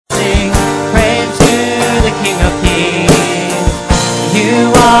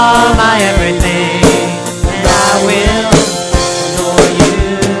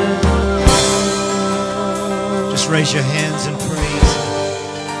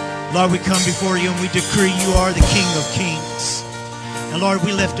Lord, we come before you and we decree you are the King of Kings. And Lord,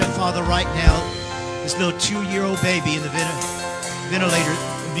 we lift up, Father, right now, this little 2-year-old baby in the ventilator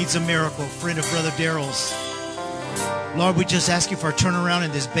who needs a miracle, friend of Brother Daryl's. Lord, we just ask you for a turnaround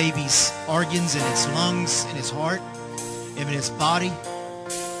in this baby's organs, in its lungs, in its heart, in its body.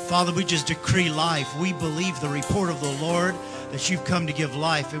 Father, we just decree life. We believe the report of the Lord that you've come to give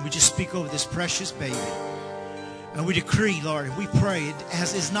life. And we just speak over this precious baby. And we decree, Lord, we pray,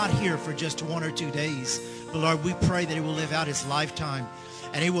 as is not here for just 1 or 2 days, but Lord, we pray that he will live out his lifetime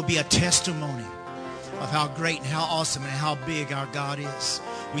and it will be a testimony of how great and how awesome and how big our God is.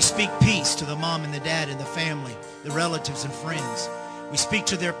 We speak peace to the mom and the dad and the family, the relatives and friends. We speak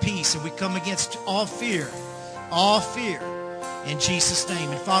to their peace and we come against all fear in Jesus'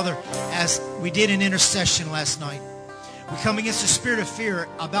 name. And Father, as we did in intercession last night, we come against the spirit of fear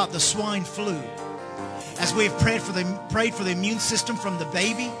about the swine flu. As we have prayed for the immune system from the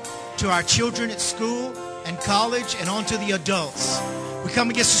baby to our children at school and college and on to the adults. We come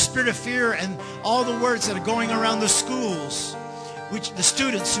against the spirit of fear and all the words that are going around the schools, which the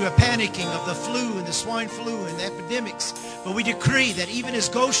students who are panicking of the flu and the swine flu and the epidemics. But we decree that even as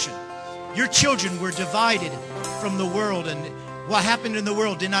Goshen, your children were divided from the world, and what happened in the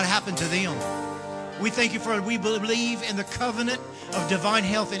world did not happen to them. We thank you for it. We believe in the covenant of divine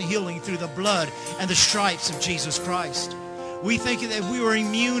health and healing through the blood and the stripes of Jesus Christ. We thank you that we are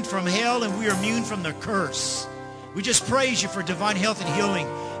immune from hell and we are immune from the curse. We just praise you for divine health and healing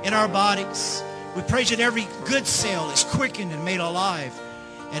in our bodies. We praise you that every good cell is quickened and made alive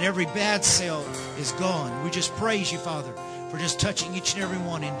and every bad cell is gone. We just praise you, Father, for just touching each and every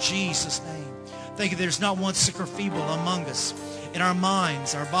one in Jesus' name. Thank you there's not one sick or feeble among us. In our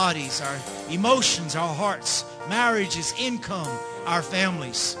minds, our bodies, our emotions, our hearts, marriages, income, our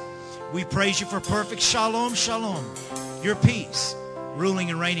families. We praise you for perfect shalom, shalom, your peace, ruling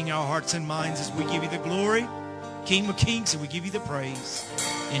and reigning in our hearts and minds as we give you the glory, King of Kings, and we give you the praise.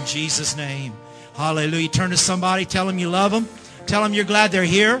 In Jesus' name. Hallelujah. Turn to somebody, tell them you love them. Tell them you're glad they're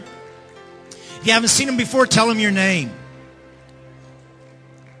here. If you haven't seen them before, tell them your name.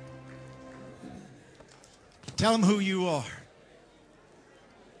 Tell them who you are.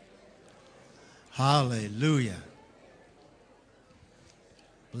 Hallelujah.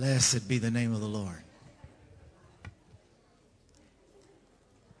 Blessed be the name of the Lord.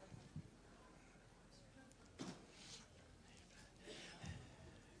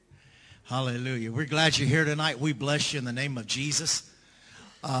 Hallelujah. We're glad you're here tonight. We bless you in the name of Jesus.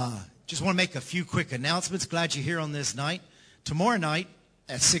 Just want to make a few quick announcements. Glad you're here on this night. Tomorrow night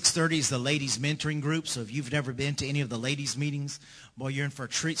at 6:30 is the ladies mentoring group. So if you've never been to any of the ladies meetings, boy, you're in for a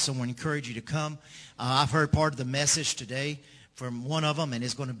treat. So I want to encourage you to come. I've heard part of the message today from one of them, and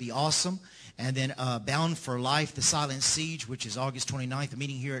it's going to be awesome. And then Bound for Life, The Silent Siege, which is August 29th, a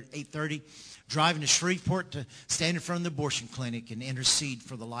meeting here at 8:30. Driving to Shreveport to stand in front of the abortion clinic and intercede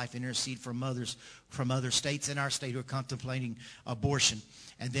for the life, intercede for mothers from other states in our state who are contemplating abortion.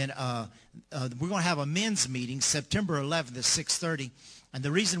 And then we're going to have a men's meeting September 11th at 6:30. And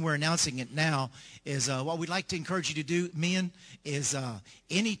the reason we're announcing it now is what we'd like to encourage you to do, men, is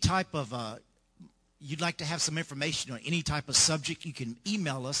any type of, you'd like to have some information on any type of subject, you can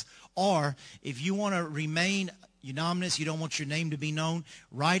email us. Or if you want to remain anonymous, you don't want your name to be known,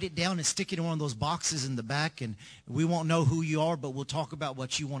 write it down and stick it in one of those boxes in the back, and we won't know who you are, but we'll talk about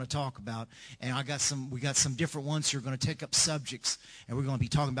what you want to talk about. And we got some different ones who are going to take up subjects, and we're going to be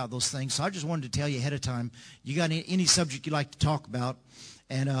talking about those things. So I just wanted to tell you ahead of time, you got any subject you'd like to talk about,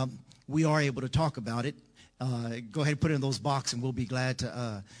 and we are able to talk about it. Go ahead and put it in those boxes, and we'll be glad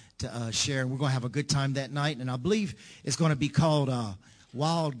to share. We're going to have a good time that night, and I believe it's going to be called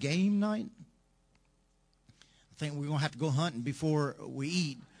Wild Game Night. I think we're going to have to go hunting before we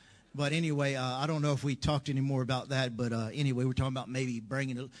eat. But anyway, I don't know if we talked any more about that. But anyway, we're talking about maybe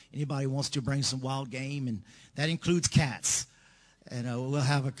bringing, anybody wants to bring some wild game, and that includes cats. And we'll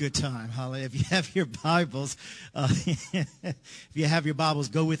have a good time. Hallelujah. If you have your Bibles,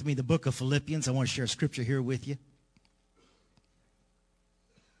 go with me, the book of Philippians. I want to share a scripture here with you.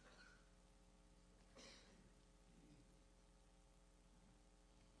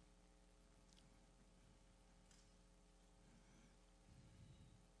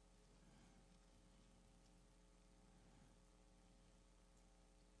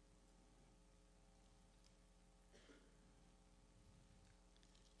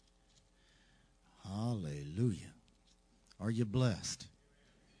 Hallelujah. Are you blessed?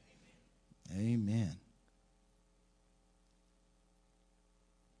 Amen.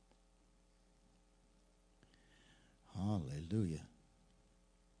 Hallelujah.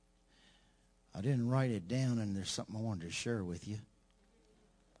 I didn't write it down, and there's something I wanted to share with you.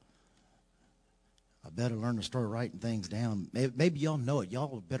 I better learn to start writing things down. Maybe y'all know it.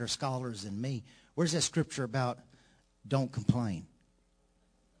 Y'all are better scholars than me. Where's that scripture about don't complain?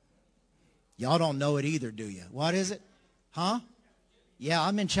 Y'all don't know it either, do you? What is it? Huh? Yeah,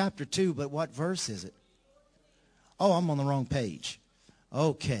 I'm in chapter 2, but what verse is it? Oh, I'm on the wrong page.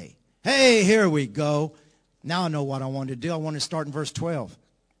 Okay. Hey, here we go. Now I know what I wanted to do. I want to start in verse 12.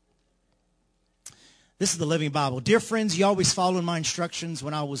 This is the Living Bible. Dear friends, you always followed my instructions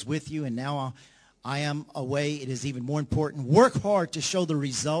when I was with you, and now I am away. It is even more important. Work hard to show the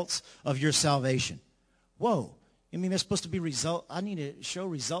results of your salvation. Whoa. You mean there's supposed to be results? I need to show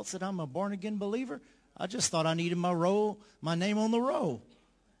results that I'm a born-again believer? I just thought I needed my name on the roll.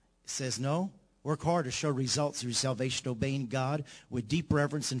 It says no. Work hard to show results of your salvation, obeying God with deep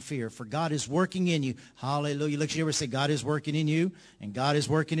reverence and fear. For God is working in you. Hallelujah. Look at you ever say, God is working in you, and God is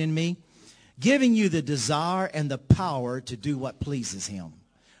working in me. Giving you the desire and the power to do what pleases him.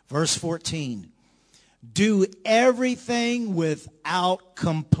 Verse 14. Do everything without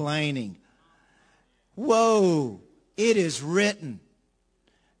complaining. Whoa. It is written.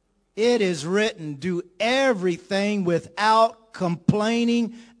 It is written. Do everything without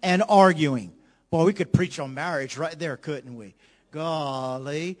complaining and arguing. Boy, we could preach on marriage right there, couldn't we?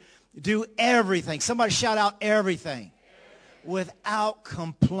 Golly. Do everything. Somebody shout out everything. Without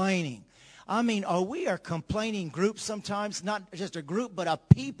complaining. I mean, we are complaining groups sometimes, not just a group, but a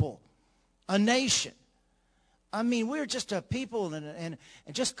people, a nation. I mean, we're just a people and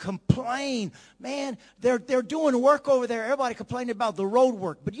just complain. Man, they're doing work over there. Everybody complaining about the road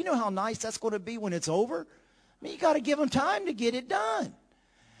work. But you know how nice that's going to be when it's over? I mean, you got to give them time to get it done.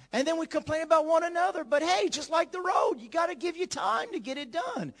 And then we complain about one another. But hey, just like the road, you got to give you time to get it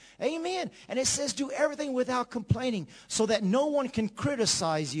done. Amen. And it says do everything without complaining so that no one can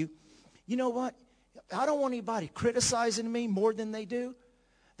criticize you. You know what? I don't want anybody criticizing me more than they do.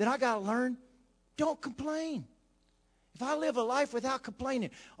 Then I got to learn, don't complain. If I live a life without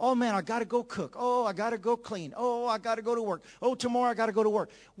complaining, oh, man, I got to go cook. Oh, I got to go clean. Oh, I got to go to work. Oh, tomorrow I got to go to work.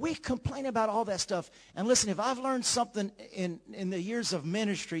 We complain about all that stuff. And listen, if I've learned something in the years of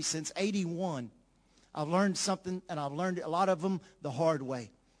ministry since 81, I've learned something, and I've learned a lot of them the hard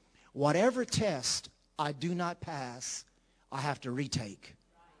way. Whatever test I do not pass, I have to retake.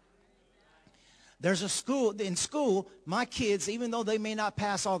 There's a school, in school, my kids, even though they may not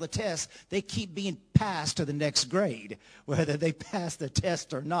pass all the tests, they keep being passed to the next grade, whether they pass the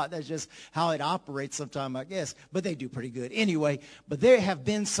test or not. That's just how it operates sometimes, I guess. But they do pretty good. Anyway, but there have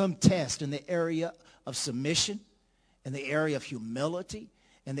been some tests in the area of submission, in the area of humility,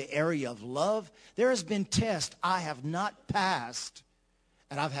 in the area of love. There has been tests I have not passed,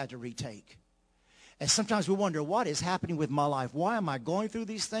 and I've had to retake. And sometimes we wonder, what is happening with my life? Why am I going through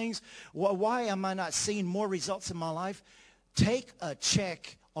these things? Why am I not seeing more results in my life? Take a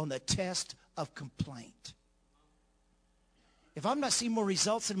check on the test of complaint. If I'm not seeing more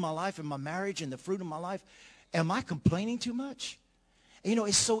results in my life, in my marriage, and the fruit of my life, am I complaining too much? You know,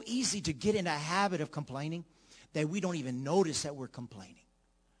 it's so easy to get in a habit of complaining that we don't even notice that we're complaining.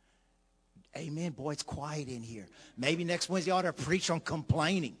 Amen. Boy, it's quiet in here. Maybe next Wednesday I ought to preach on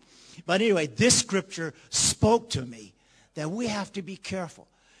complaining. But anyway, this scripture spoke to me that we have to be careful.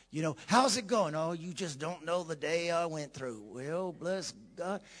 You know, how's it going? Oh, you just don't know the day I went through. Well, bless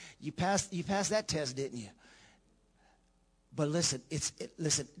God. You passed that test, didn't you? But listen,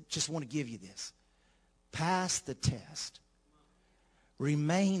 listen, just want to give you this. Pass the test.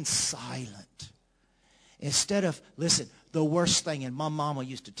 Remain silent. Instead of, listen, the worst thing, and my mama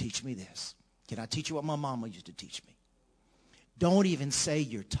used to teach me this. Can I teach you what my mama used to teach me? Don't even say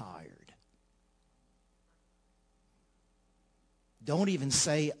you're tired. Don't even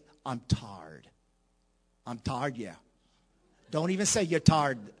say, I'm tired. I'm tired, yeah. Don't even say you're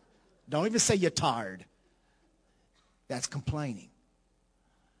tired. Don't even say you're tired. That's complaining.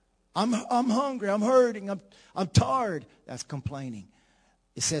 I'm hungry. I'm hurting. I'm tired. That's complaining.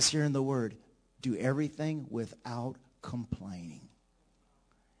 It says here in the Word, do everything without complaining.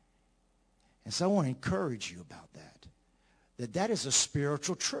 And so I want to encourage you about that. That is a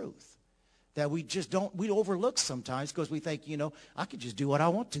spiritual truth that we overlook sometimes because we think, you know, I could just do what I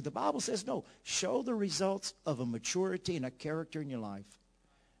want to. The Bible says, no, show the results of a maturity and a character in your life.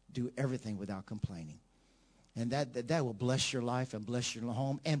 Do everything without complaining. And that will bless your life and bless your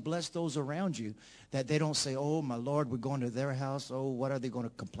home and bless those around you, that they don't say, oh, my Lord, we're going to their house. Oh, what are they going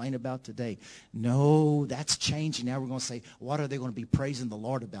to complain about today? No, that's changing. Now we're going to say, what are they going to be praising the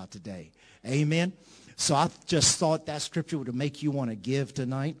Lord about today? Amen. So I just thought that scripture would make you want to give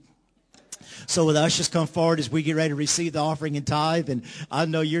tonight. So with the ushers come forward as we get ready to receive the offering and tithe, and I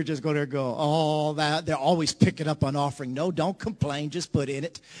know you're just going to go, oh, that they're always picking up on offering. No, don't complain. Just put in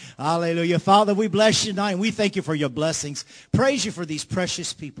it. Hallelujah. Father, we bless you tonight, and we thank you for your blessings. Praise you for these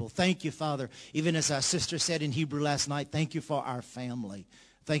precious people. Thank you, Father. Even as our sister said in Hebrew last night, thank you for our family.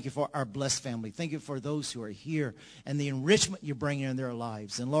 Thank you for our blessed family. Thank you for those who are here and the enrichment you bring in their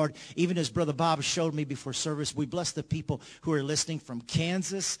lives. And Lord, even as Brother Bob showed me before service, we bless the people who are listening from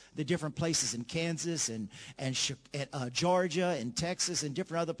Kansas, the different places in Kansas and Georgia and Texas and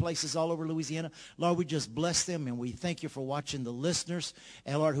different other places all over Louisiana. Lord, we just bless them, and we thank you for watching the listeners,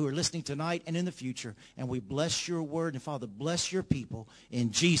 and Lord, who are listening tonight and in the future. And we bless your word. And Father, bless your people. In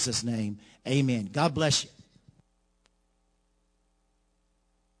Jesus' name, amen. God bless you.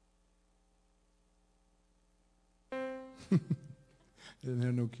 Didn't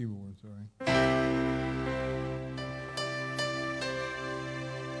have no keyboard, sorry.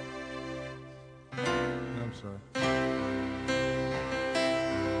 I'm sorry.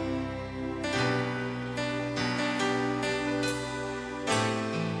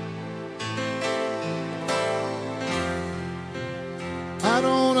 I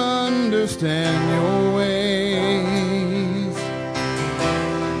don't understand your ways,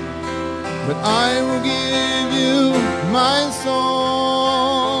 but I will give you my song.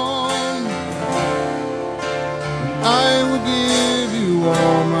 I will give you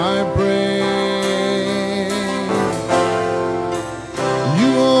all my praise. You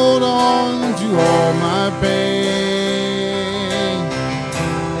hold on to all my pain,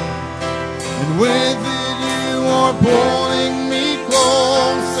 and with it you are pulling me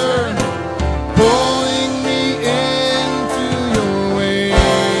closer, pulling me into your way.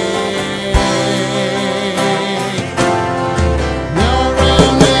 Now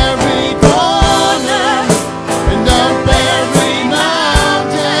around every corner and up every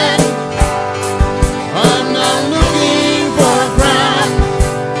mountain, I'm not looking for a crown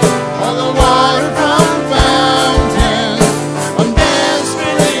or the water from fountains. I'm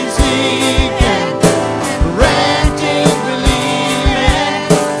desperately seeking, ranting, believing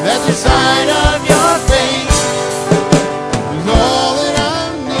that the sight of your face is all that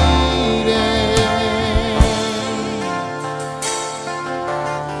I'm needing.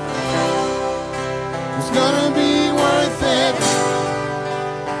 It's gonna be worth it.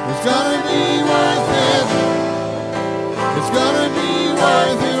 It's gonna be worth it. It's gonna be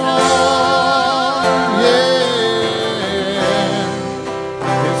worth it all. Yeah.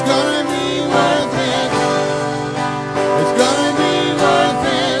 It's gonna be worth it. It's gonna be worth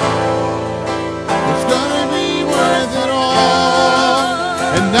it. It's gonna be worth it all.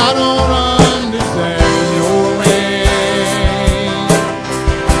 And I don't understand your ways,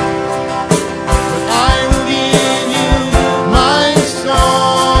 but I will give you my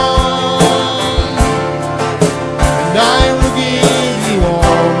song, and I will give you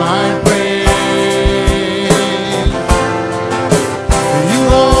all my praise. You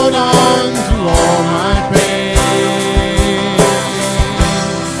hold on to all my pain,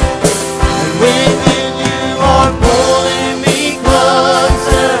 and within you are pulling me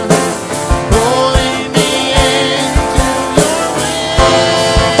closer, pulling me into your way.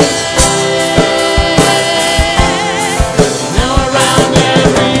 Now around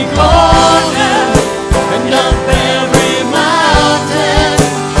every corner and up every mountain,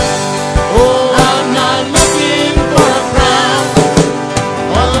 oh, I'm not looking for a crown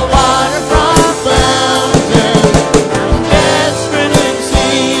or the water from fountains. I'm desperately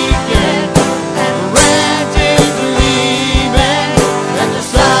seeking, ranting, believing that the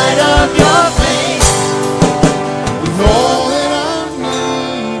sight of your face is all that I'm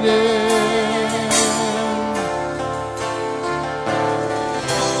needing.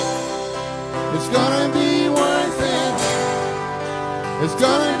 It's gonna be worth it. It's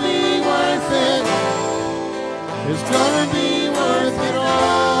gonna be worth it. It's gonna be worth it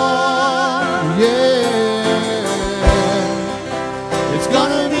all. Yeah. It's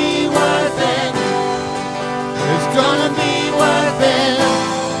gonna be worth it. It's gonna be worth it.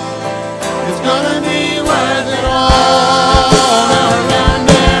 It's gonna be worth it all. Around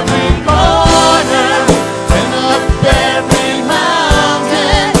every corner and up every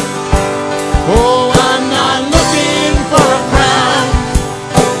mountain, oh, I'm not looking for a crown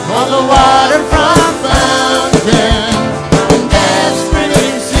or the water from fountains. I'm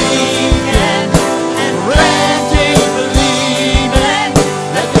desperately seeking, ranting, believing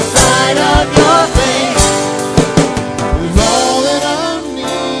that the sight of your face is all that I'm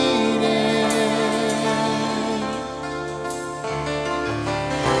needing.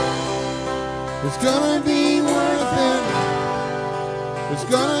 It's gonna be worth it. It's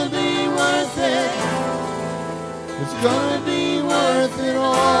gonna be worth worth it. It's gonna be worth it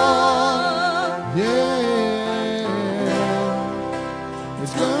all. Yeah.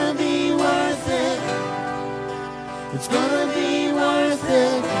 It's gonna be worth it. It's gonna be worth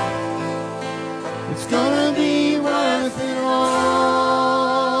it. It's gonna be worth it all.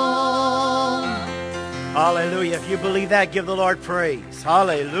 Hallelujah. If you believe that, give the Lord praise.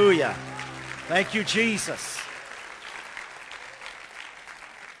 Hallelujah. Thank you, Jesus.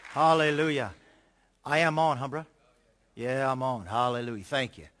 Hallelujah. I am on, huh, bro? Yeah, I'm on. Hallelujah.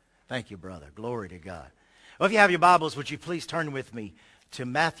 Thank you. Thank you, brother. Glory to God. Well, if you have your Bibles, would you please turn with me to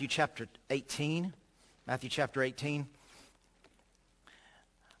Matthew chapter 18. Matthew chapter 18.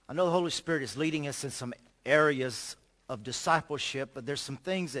 I know the Holy Spirit is leading us in some areas of discipleship, but there's some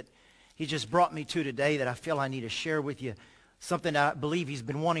things that he just brought me to today that I feel I need to share with you. Something that I believe he's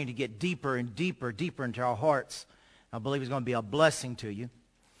been wanting to get deeper and deeper into our hearts. I believe it's going to be a blessing to you.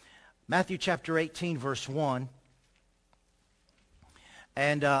 Matthew chapter 18, verse 1.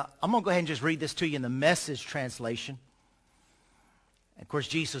 And I'm going to go ahead and just read this to you in the Message translation. Of course,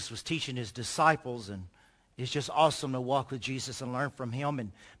 Jesus was teaching his disciples, and it's just awesome to walk with Jesus and learn from him.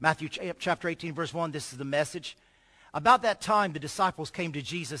 In Matthew chapter 18, verse 1, this is the Message. About that time, the disciples came to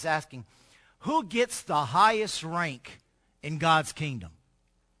Jesus asking, who gets the highest rank in God's kingdom?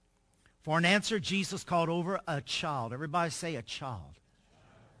 For an answer, Jesus called over a child. Everybody say a child.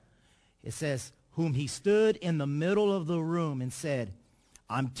 It says, whom he stood in the middle of the room and said,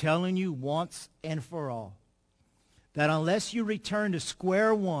 I'm telling you once and for all, that unless you return to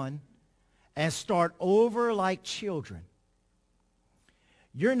square one and start over like children,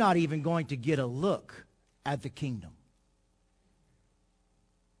 you're not even going to get a look at the kingdom.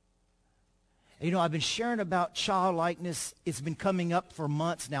 You know, I've been sharing about childlikeness. It's been coming up for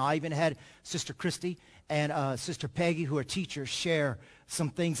months now. I even had Sister Christy and Sister Peggy, who are teachers, share some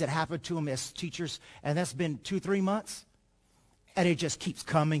things that happened to them as teachers. And that's been 2-3 months. And it just keeps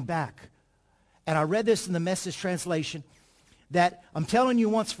coming back. And I read this in the Message translation, that I'm telling you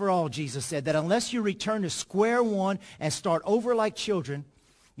once for all, Jesus said, that unless you return to square one and start over like children,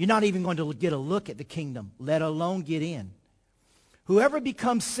 you're not even going to get a look at the kingdom, let alone get in. Whoever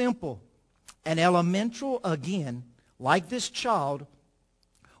becomes simple and elemental again, like this child,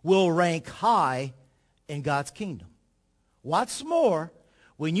 will rank high in God's kingdom. What's more,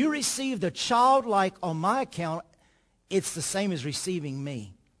 when you receive the childlike on my account, it's the same as receiving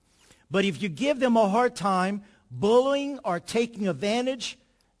me. But if you give them a hard time, bullying or taking advantage,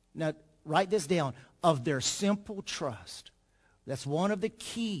 now write this down, of their simple trust. That's one of the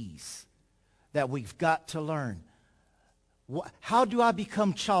keys that we've got to learn. How do I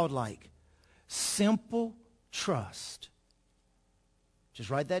become childlike? Simple trust. Just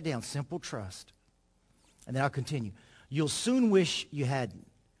write that down, simple trust. And then I'll continue. You'll soon wish you hadn't.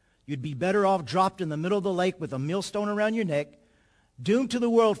 You'd be better off dropped in the middle of the lake with a millstone around your neck, doomed to the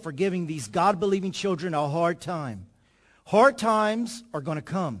world for giving these God-believing children a hard time. Hard times are going to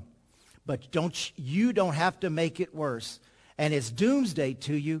come, but you don't have to make it worse. And it's doomsday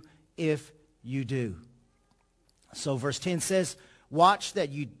to you if you do. So verse 10 says, watch that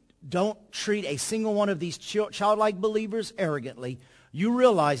you don't treat a single one of these childlike believers arrogantly. You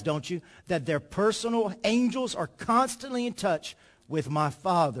realize, don't you, that their personal angels are constantly in touch with my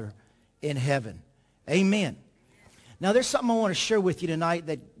Father in heaven. Amen. Now, there's something I want to share with you tonight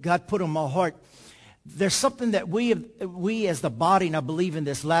that God put on my heart. There's something that we as the body, and I believe in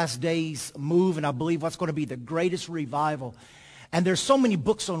this last days move, and I believe what's going to be the greatest revival. And there's so many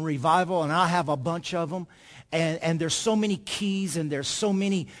books on revival, and I have a bunch of them. And there's so many keys, and there's so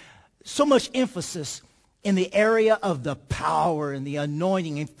much emphasis in the area of the power and the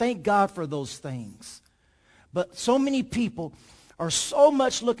anointing. And thank God for those things. But so many people are so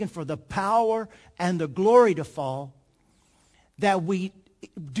much looking for the power and the glory to fall that we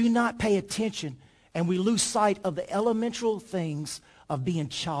do not pay attention, and we lose sight of the elemental things of being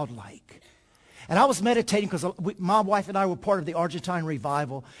childlike. And I was meditating because my wife and I were part of the Argentine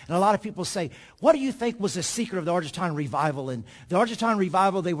revival. And a lot of people say, what do you think was the secret of the Argentine revival? And the Argentine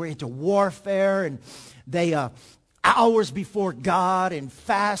revival, they were into warfare, and they hours before God, and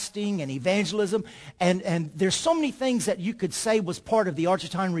fasting and evangelism. And there's so many things that you could say was part of the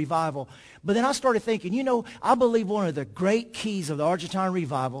Argentine revival. But then I started thinking, I believe one of the great keys of the Argentine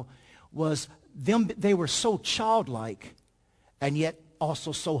revival was they were so childlike and yet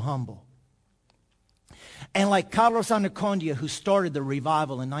also so humble. And like Carlos Anacondia, who started the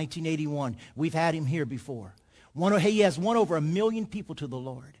revival in 1981, we've had him here before. He has won over 1 million people to the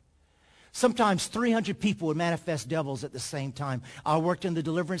Lord. Sometimes 300 people would manifest devils at the same time. I worked in the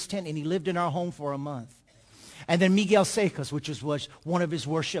deliverance tent, and he lived in our home for a month. And then Miguel Secas, which was one of his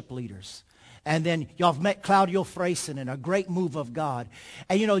worship leaders. And then y'all have met Claudio Freyson in A Great Move of God.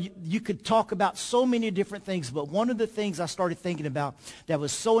 And you could talk about so many different things, but one of the things I started thinking about that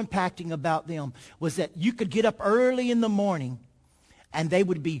was so impacting about them was that you could get up early in the morning and they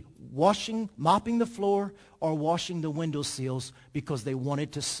would be mopping the floor or washing the windowsills because they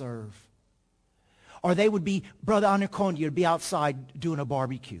wanted to serve. Or they would be, Brother Anaconda would be outside doing a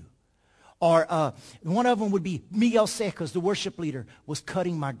barbecue. Or one of them would be Miguel Secas, the worship leader, was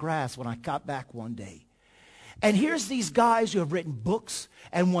cutting my grass when I got back one day. And here's these guys who have written books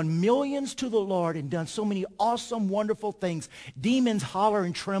and won millions to the Lord and done so many awesome, wonderful things. Demons holler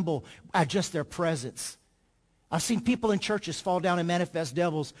and tremble at just their presence. I've seen people in churches fall down and manifest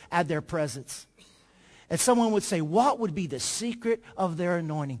devils at their presence. And someone would say, what would be the secret of their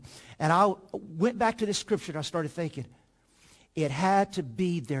anointing? And I went back to this scripture and I started thinking, it had to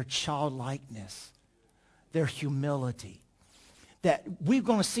be their childlikeness, their humility. That we're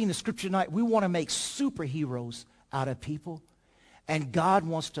going to see in the scripture tonight, we want to make superheroes out of people. And God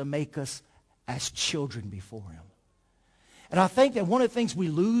wants to make us as children before him. And I think that one of the things we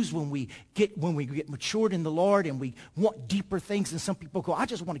lose when we get matured in the Lord and we want deeper things, and some people go, I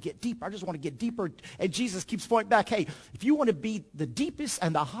just want to get deeper. I just want to get deeper. And Jesus keeps pointing back, hey, if you want to be the deepest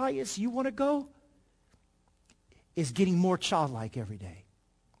and the highest you want to go, is getting more childlike every day.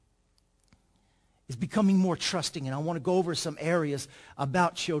 Is becoming more trusting. And I want to go over some areas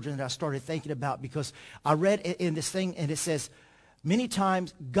about children that I started thinking about, because I read in this thing and it says, many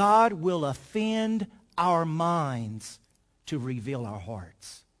times God will offend our minds to reveal our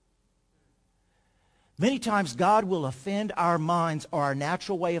hearts. Many times God will offend our minds or our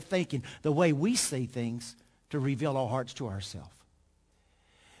natural way of thinking, the way we see things, to reveal our hearts to ourselves.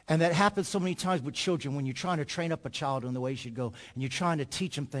 And that happens so many times with children when you're trying to train up a child in the way he should go and you're trying to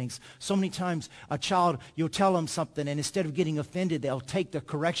teach them things. So many times a child, you'll tell them something and instead of getting offended, they'll take the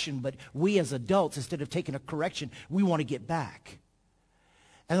correction. But we as adults, instead of taking a correction, we want to get back.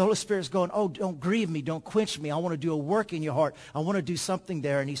 And the Holy Spirit's going, oh, don't grieve me, don't quench me. I want to do a work in your heart. I want to do something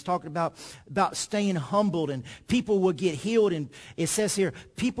there. And he's talking about staying humbled, and people will get healed. And it says here,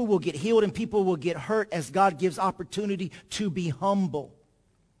 people will get healed and people will get hurt as God gives opportunity to be humble.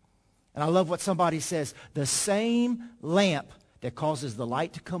 And I love what somebody says. The same lamp that causes the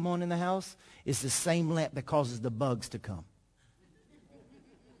light to come on in the house is the same lamp that causes the bugs to come.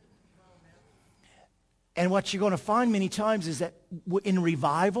 And what you're going to find many times is that in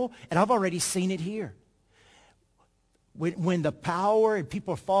revival, and I've already seen it here, when the power and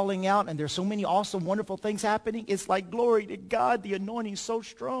people are falling out and there's so many awesome, wonderful things happening, it's like, glory to God, the anointing is so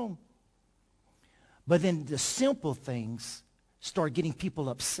strong. But then the simple things start getting people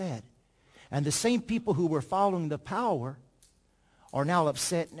upset. And the same people who were following the power are now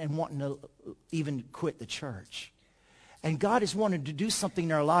upset and wanting to even quit the church. And God is wanting to do something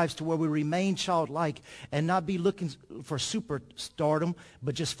in our lives to where we remain childlike and not be looking for superstardom,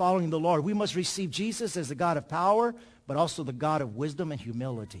 but just following the Lord. We must receive Jesus as the God of power, but also the God of wisdom and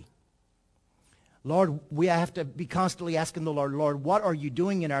humility. Lord, we have to be constantly asking the Lord, Lord, what are you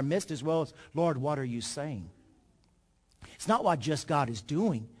doing in our midst, as well as, Lord, what are you saying? It's not what just God is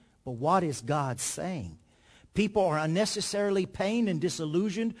doing, but what is God saying? People are unnecessarily pained and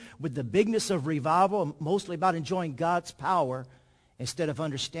disillusioned with the bigness of revival, mostly about enjoying God's power, instead of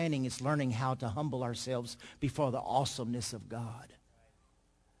understanding it's learning how to humble ourselves before the awesomeness of God.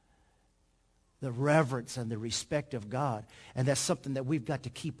 The reverence and the respect of God. And that's something that we've got to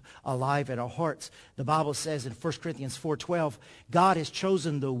keep alive in our hearts. The Bible says in 1 Corinthians 4:12, God has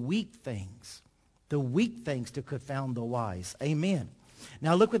chosen the weak things to confound the wise. Amen.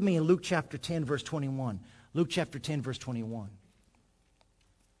 Now look with me in Luke chapter 10, verse 21. Luke chapter 10, verse 21.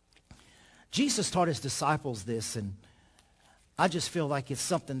 Jesus taught his disciples this, and I just feel like it's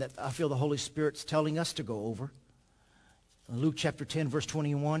something that I feel the Holy Spirit's telling us to go over. Luke chapter 10, verse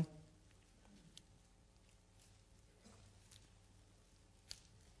 21.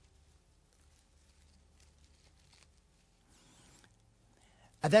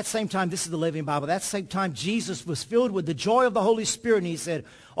 At that same time, this is the Living Bible, at that same time Jesus was filled with the joy of the Holy Spirit, and he said,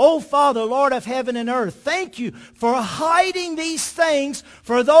 "Oh Father, Lord of heaven and earth, thank you for hiding these things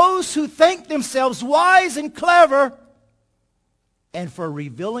for those who think themselves wise and clever, and for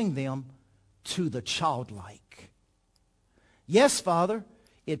revealing them to the childlike. Yes, Father,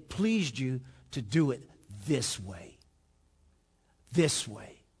 it pleased you to do it this way. This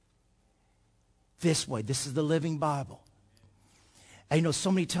way. This way." This is the Living Bible. And you know,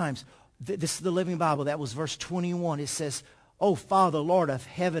 so many times, this is the Living Bible. That was verse 21. It says, "Oh, Father, Lord of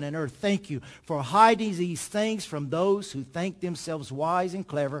heaven and earth, thank you for hiding these things from those who think themselves wise and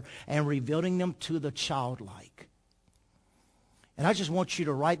clever and revealing them to the childlike." And I just want you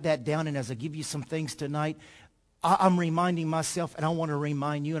to write that down. And as I give you some things tonight, I'm reminding myself, and I want to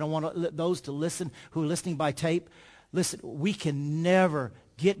remind you, and I want those to listen who are listening by tape. Listen, we can never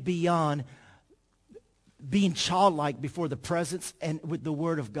get beyond being childlike before the presence and with the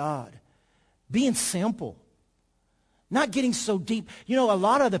Word of God. Being simple. Not getting so deep. You know, a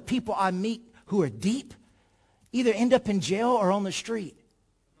lot of the people I meet who are deep either end up in jail or on the street.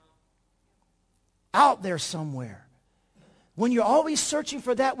 Out there somewhere. When you're always searching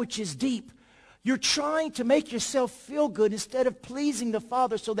for that which is deep, you're trying to make yourself feel good instead of pleasing the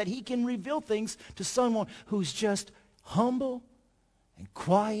Father so that He can reveal things to someone who's just humble and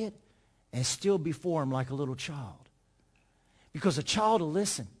quiet and still before Him like a little child. Because a child will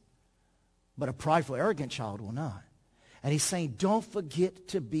listen, but a prideful, arrogant child will not. And He's saying, don't forget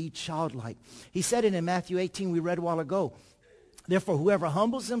to be childlike. He said it in Matthew 18 we read a while ago. Therefore, whoever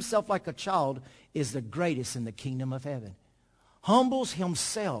humbles himself like a child is the greatest in the kingdom of heaven. Humbles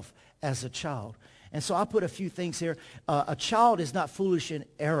himself as a child. And so I put a few things here. A child is not foolish and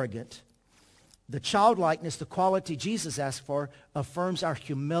arrogant. The childlikeness, the quality Jesus asked for, affirms our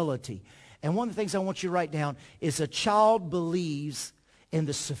humility. And one of the things I want you to write down is a child believes in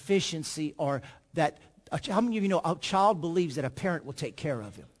the sufficiency, or that, how many of you know a child believes that a parent will take care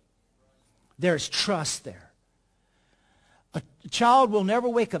of him? There's trust there. A child will never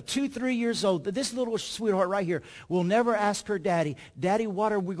wake up 2, 3 years old. This little sweetheart right here will never ask her daddy, Daddy,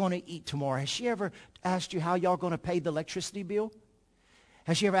 what are we going to eat tomorrow? Has she ever asked you how y'all going to pay the electricity bill?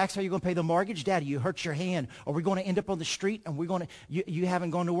 Has she ever asked how you're going to pay the mortgage? Daddy, you hurt your hand. Are we going to end up on the street and we're going to, you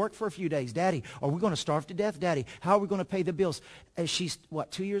haven't gone to work for a few days? Daddy, are we going to starve to death? Daddy, how are we going to pay the bills? And she's,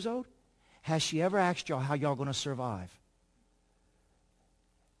 2 years old? Has she ever asked y'all how y'all going to survive?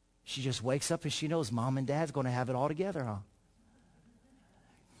 She just wakes up and she knows Mom and Dad's going to have it all together, huh?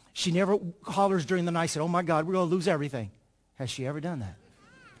 She never hollers during the night, said, oh my God, we're going to lose everything. Has she ever done that?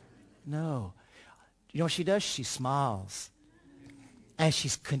 No. You know what she does? She smiles. And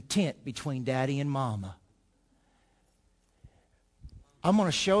she's content between Daddy and Mama. I'm going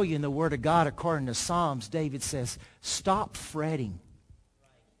to show you in the Word of God, according to Psalms, David says, stop fretting.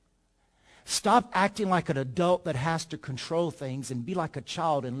 Stop acting like an adult that has to control things and be like a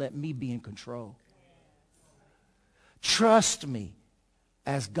child and let me be in control. Trust me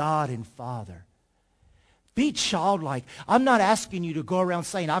as God and Father. Be childlike. I'm not asking you to go around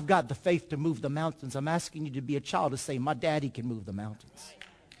saying, I've got the faith to move the mountains. I'm asking you to be a child to say, my daddy can move the mountains.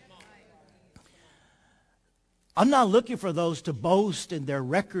 I'm not looking for those to boast in their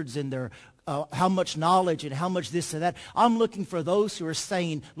records and their how much knowledge and how much this and that. I'm looking for those who are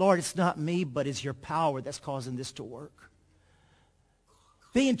saying, Lord, it's not me, but it's your power that's causing this to work.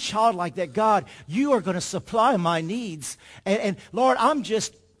 Being childlike, that God, you are going to supply my needs. And Lord, I'm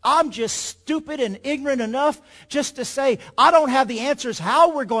just stupid and ignorant enough just to say, I don't have the answers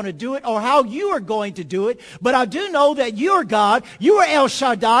how we're going to do it or how you are going to do it. But I do know that you're God, you are El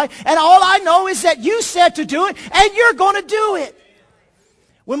Shaddai, and all I know is that you said to do it, and you're going to do it.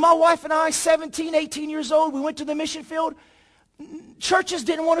 When my wife and I, 17, 18 years old, we went to the mission field, churches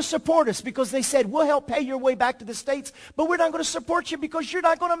didn't want to support us because they said, we'll help pay your way back to the States, but we're not going to support you because you're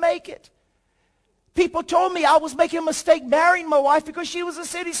not going to make it. People told me I was making a mistake marrying my wife because she was a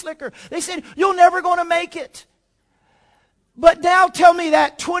city slicker. They said, you're never going to make it. But now tell me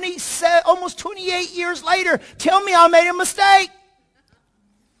that almost 28 years later, tell me I made a mistake.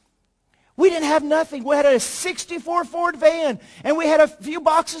 We didn't have nothing. We had a 64 Ford van, and we had a few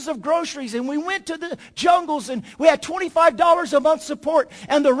boxes of groceries, and we went to the jungles, and we had $25 a month support,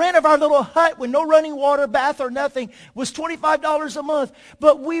 and the rent of our little hut with no running water, bath, or nothing was $25 a month.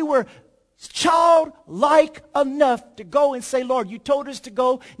 But we were childlike enough to go and say, Lord, you told us to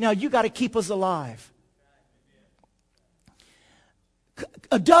go. Now you got to keep us alive.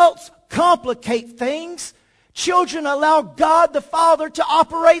 Adults complicate things. Children allow God the Father to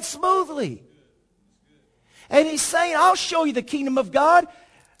operate smoothly. And He's saying, I'll show you the kingdom of God.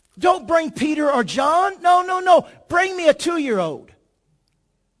 Don't bring Peter or John. No. Bring me a 2-year-old.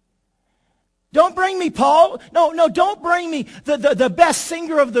 Don't bring me Paul. No, don't bring me the best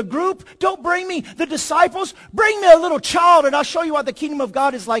singer of the group. Don't bring me the disciples. Bring me a little child, and I'll show you what the kingdom of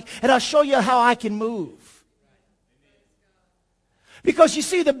God is like, and I'll show you how I can move. Because you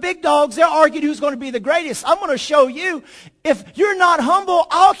see, the big dogs, they're arguing who's going to be the greatest. I'm going to show you, if you're not humble,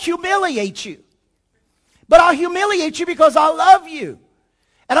 I'll humiliate you. But I'll humiliate you because I love you.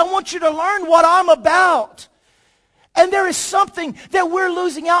 And I want you to learn what I'm about. And there is something that we're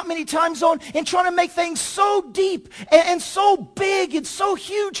losing out many times on in trying to make things so deep and so big and so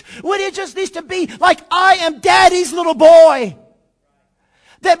huge when it just needs to be like, I am Daddy's little boy.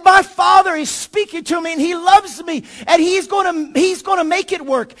 That my Father Father is speaking to me and he loves me and he's going to make it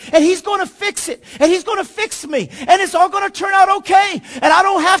work and he's going to fix it and he's going to fix me and it's all going to turn out okay and I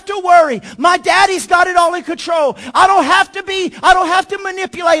don't have to worry. My daddy's got it all in control. I don't have to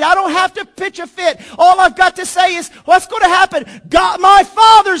manipulate. I don't have to pitch a fit. All I've got to say is what's going to happen? God, my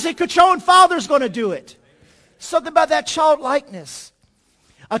Father's in control and Father's going to do it. Something about that childlikeness.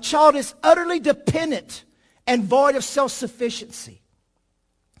 A child is utterly dependent and void of self-sufficiency.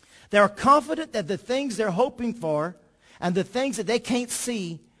 They're confident that the things they're hoping for and the things that they can't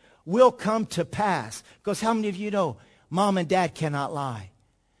see will come to pass. Because how many of you know mom and dad cannot lie?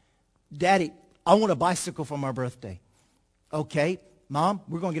 Daddy, I want a bicycle for my birthday. Okay, Mom,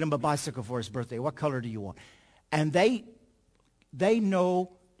 we're going to get him a bicycle for his birthday. What color do you want? And they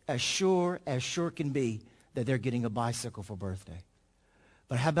know as sure can be that they're getting a bicycle for birthday.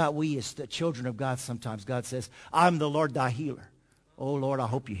 But how about we as the children of God sometimes? God says, I'm the Lord thy healer. Oh, Lord, I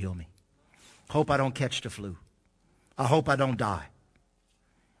hope you heal me. Hope I don't catch the flu. I hope I don't die.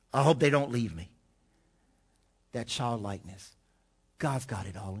 I hope they don't leave me. That childlikeness. God's got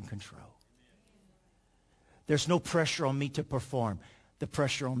it all in control. There's no pressure on me to perform. The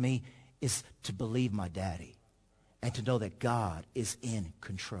pressure on me is to believe my daddy and to know that God is in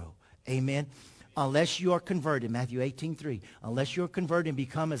control. Amen. Unless you are converted, Matthew 18:3, unless you are converted and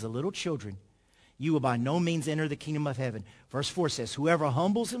become as a little children, you will by no means enter the kingdom of heaven. Verse 4 says, whoever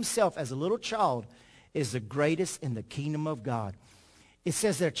humbles himself as a little child is the greatest in the kingdom of God. It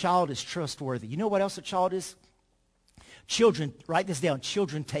says that a child is trustworthy. You know what else a child is? Children, write this down,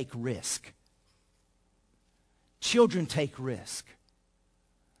 children take risk. Children take risk.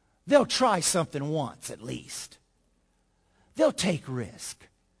 They'll try something once at least. They'll take risk.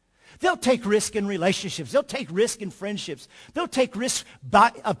 They'll take risk in relationships. They'll take risk in friendships. They'll take risk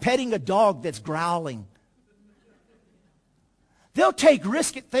by petting a dog that's growling. They'll take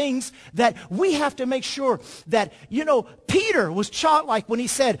risk at things that we have to make sure that, Peter was childlike when he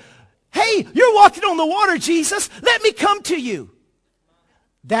said, hey, you're walking on the water, Jesus. Let me come to you.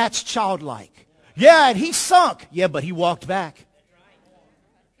 That's childlike. Yeah, and he sunk. Yeah, but he walked back.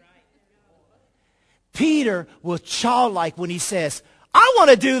 Peter was childlike when he says, I want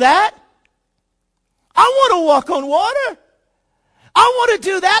to do that. I want to walk on water. I want to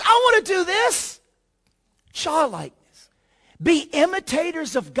do that. I want to do this. Childlikeness. Be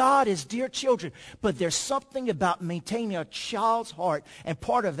imitators of God as dear children. But there's something about maintaining a child's heart. And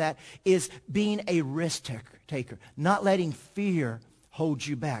part of that is being a risk taker. Not letting fear hold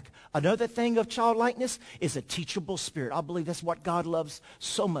you back. Another thing of childlikeness is a teachable spirit. I believe that's what God loves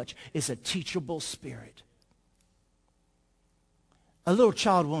so much, is a teachable spirit. A little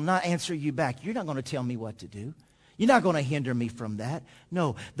child will not answer you back. You're not going to tell me what to do. You're not going to hinder me from that.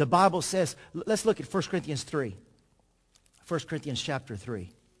 No, the Bible says, let's look at 1 Corinthians 3. 1 Corinthians chapter 3.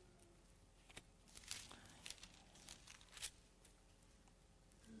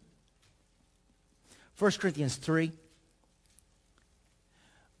 First Corinthians 3,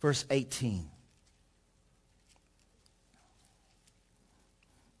 verse 18.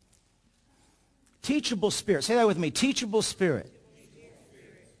 Teachable spirit. Say that with me. Teachable spirit.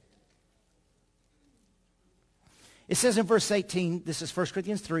 It says in verse 18, this is 1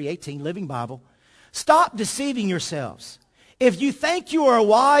 Corinthians 3:18, Living Bible. Stop deceiving yourselves. If you think you are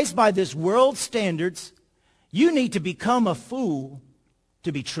wise by this world's standards, you need to become a fool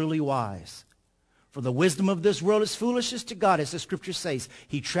to be truly wise. For the wisdom of this world is foolishness to God, as the scripture says.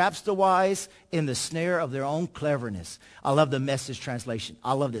 He traps the wise in the snare of their own cleverness. I love the Message translation.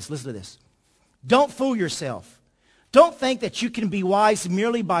 I love this. Listen to this. Don't fool yourself. Don't think that you can be wise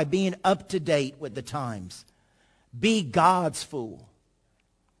merely by being up to date with the times. Be God's fool.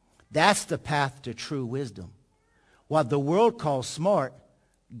 That's the path to true wisdom. What the world calls smart,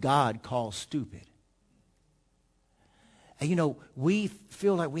 God calls stupid. And we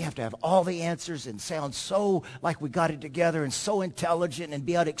feel like we have to have all the answers and sound so like we got it together and so intelligent and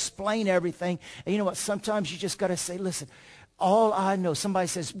be able to explain everything. And you know what? Sometimes you just got to say, listen, all I know, somebody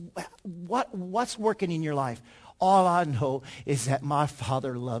says, what's working in your life? All I know is that my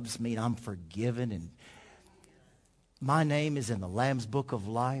Father loves me and I'm forgiven and my name is in the Lamb's Book of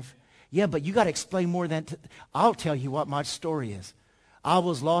Life. Yeah, but you got to explain more than I'll tell you what my story is. I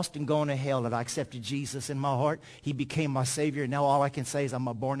was lost and going to hell, and I accepted Jesus in my heart. He became my Savior, and now all I can say is I'm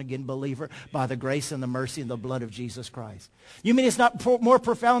a born-again believer by the grace and the mercy and the blood of Jesus Christ. You mean it's not more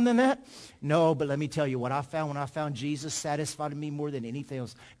profound than that? No, but let me tell you, what I found when I found Jesus satisfied me more than anything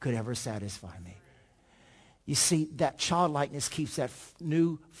else could ever satisfy me. You see, that childlikeness keeps that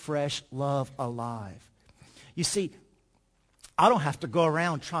new, fresh love alive. You see, I don't have to go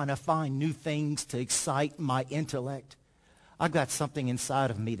around trying to find new things to excite my intellect. I've got something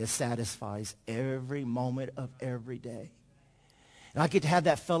inside of me that satisfies every moment of every day. And I get to have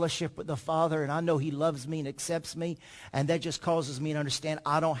that fellowship with the Father, and I know he loves me and accepts me, and that just causes me to understand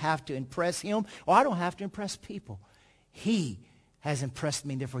I don't have to impress him, or I don't have to impress people. He has impressed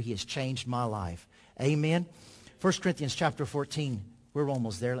me, and therefore he has changed my life. Amen. 1 Corinthians chapter 14. We're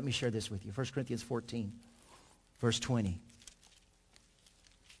almost there. Let me share this with you. 1 Corinthians 14, verse 20.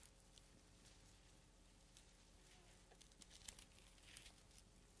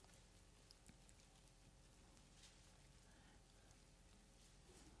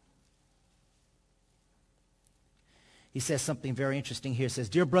 He says something very interesting here. He says,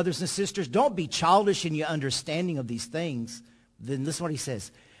 dear brothers and sisters, don't be childish in your understanding of these things. Then listen to what he says.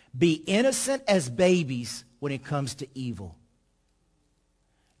 Be innocent as babies when it comes to evil.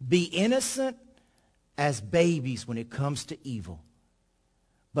 Be innocent as babies when it comes to evil.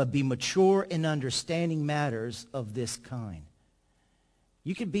 But be mature in understanding matters of this kind.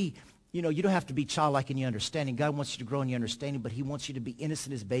 You can be, you don't have to be childlike in your understanding. God wants you to grow in your understanding, but he wants you to be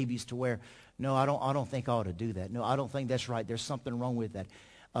innocent as babies to where, no, I don't think I ought to do that. No, I don't think that's right. There's something wrong with that.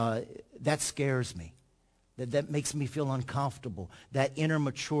 That scares me. That makes me feel uncomfortable. That inner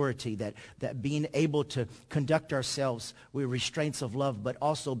maturity, that being able to conduct ourselves with restraints of love, but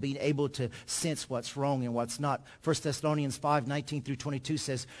also being able to sense what's wrong and what's not. 1 Thessalonians 5:19 through 22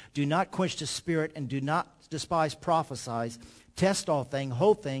 says, do not quench the spirit and do not despise prophecies. Test all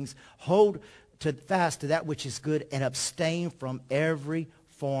things, hold fast to that which is good, and abstain from every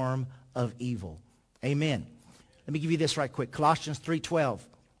form of evil. Amen. Let me give you this right quick. Colossians 3:12.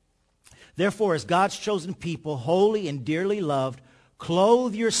 Therefore, as God's chosen people, holy and dearly loved,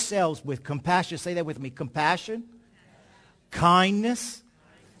 clothe yourselves with compassion. Say that with me. Compassion, kindness,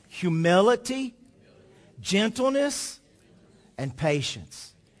 humility, gentleness, and patience.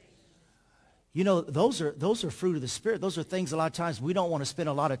 Those are fruit of the Spirit. Those are things a lot of times we don't want to spend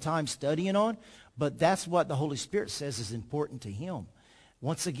a lot of time studying on, but that's what the Holy Spirit says is important to him.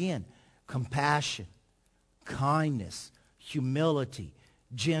 Once again, compassion, kindness, humility,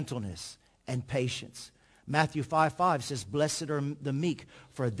 gentleness, and patience. Matthew 5:5 says, blessed are the meek,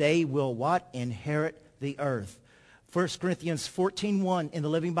 for they will what? Inherit the earth. 1 Corinthians 14:1 in the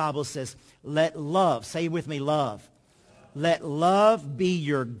Living Bible says, let love, say with me, love. Let love be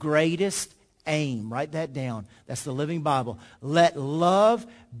your greatest aim. Write that down. That's the Living Bible. Let love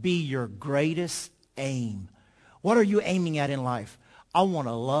be your greatest aim. What are you aiming at in life? I want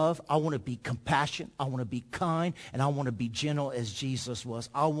to love. I want to be compassionate. I want to be kind. And I want to be gentle as Jesus was.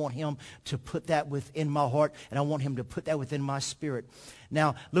 I want him to put that within my heart. And I want him to put that within my spirit.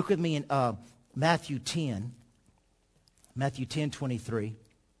 Now, look with me in Matthew 10. Matthew 10:23.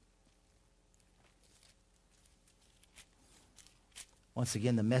 Once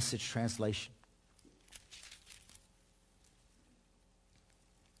again, the Message translation.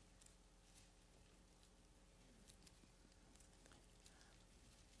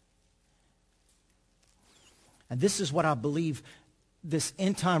 And this is what I believe this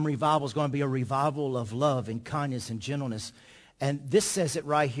end-time revival is going to be, a revival of love and kindness and gentleness. And this says it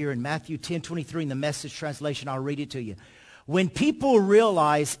right here in Matthew 10:23 in the Message translation. I'll read it to you. When people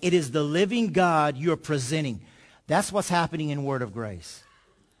realize it is the living God you're presenting, that's what's happening in Word of Grace.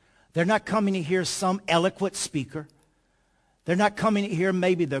 They're not coming to hear some eloquent speaker. They're not coming to hear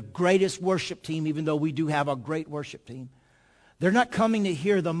maybe the greatest worship team, even though we do have a great worship team. They're not coming to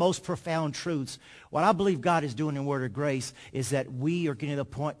hear the most profound truths. What I believe God is doing in Word of Grace is that we are getting to the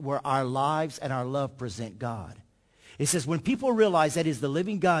point where our lives and our love present God. It says when people realize that is the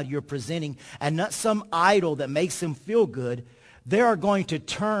living God you're presenting and not some idol that makes them feel good, they are going to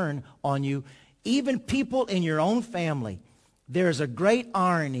turn on you. Even people in your own family. There's a great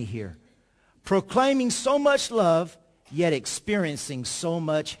irony here. Proclaiming so much love, yet experiencing so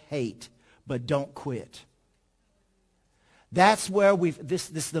much hate. But don't quit. That's where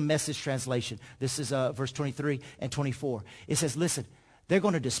this is the Message translation. This is verse 23 and 24. It says, listen, they're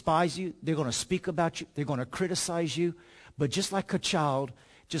going to despise you. They're going to speak about you. They're going to criticize you. But just like a child,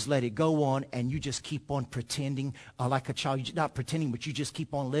 just let it go on, and you just keep on pretending like a child. You're not pretending, but you just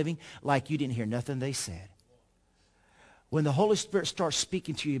keep on living like you didn't hear nothing they said. When the Holy Spirit starts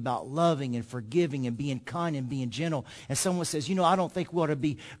speaking to you about loving and forgiving and being kind and being gentle, and someone says, I don't think we ought to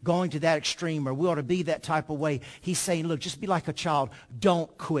be going to that extreme, or we ought to be that type of way. He's saying, look, just be like a child.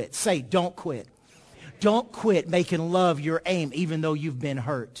 Don't quit. Say, don't quit. Don't quit making love your aim, even though you've been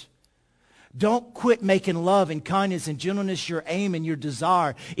hurt. Don't quit making love and kindness and gentleness your aim and your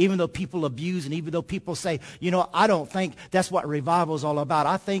desire, even though people abuse and even though people say, I don't think that's what revival is all about.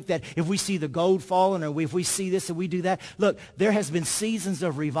 I think that if we see the gold falling or if we see this and we do that, look, there has been seasons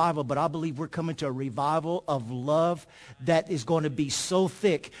of revival, but I believe we're coming to a revival of love that is going to be so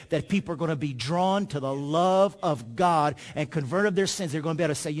thick that people are going to be drawn to the love of God and convert of their sins. They're going to be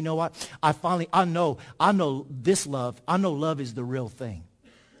able to say, you know what? I know this love. I know love is the real thing.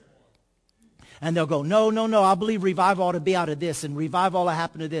 And they'll go, no, I believe revival ought to be out of this, and revival ought to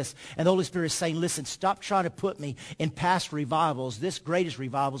happen to this. And the Holy Spirit is saying, listen, stop trying to put me in past revivals. This greatest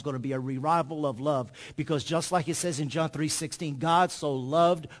revival is going to be a revival of love, because just like it says in John 3:16, God so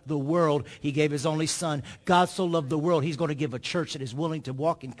loved the world, he gave his only son. God so loved the world, he's going to give a church that is willing to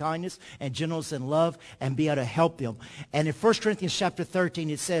walk in kindness and gentleness and love and be able to help them. And in 1 Corinthians chapter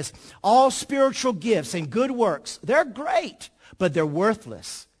 13, it says, all spiritual gifts and good works, they're great, but they're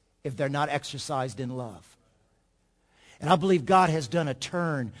worthless if they're not exercised in love. And I believe God has done a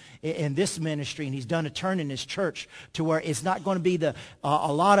turn in this ministry, and he's done a turn in his church to where it's not going to be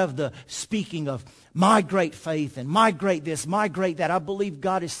a lot of the speaking of my great faith and my great this, my great that. I believe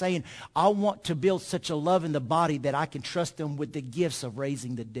God is saying, I want to build such a love in the body that I can trust them with the gifts of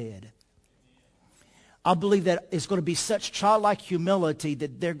raising the dead. I believe that it's going to be such childlike humility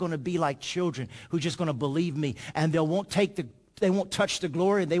that they're going to be like children who are just going to believe me, and they won't touch the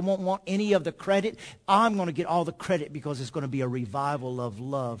glory, and they won't want any of the credit. I'm going to get all the credit because it's going to be a revival of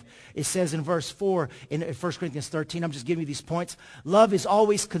love. It says in verse 4 in 1 Corinthians 13, I'm just giving you these points. Love is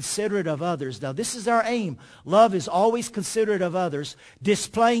always considerate of others. Now, this is our aim. Love is always considerate of others,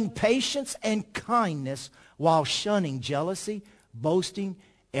 displaying patience and kindness while shunning jealousy, boasting,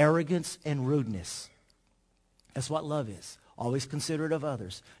 arrogance, and rudeness. That's what love is. Always considerate of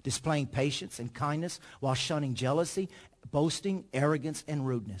others, displaying patience and kindness while shunning jealousy, boasting, arrogance, and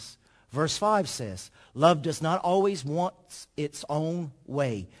rudeness. Verse 5 says, love does not always want its own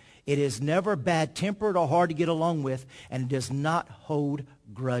way. It is never bad-tempered or hard to get along with, and it does not hold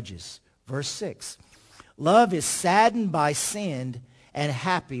grudges. Verse 6, love is saddened by sin and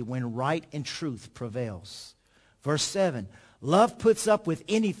happy when right and truth prevails. Verse 7, love puts up with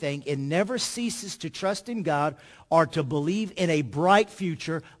anything. It never ceases to trust in God or to believe in a bright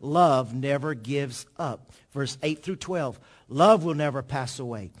future. Love never gives up. Verse 8 through 12, love will never pass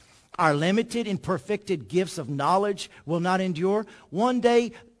away. Our limited and perfected gifts of knowledge will not endure. One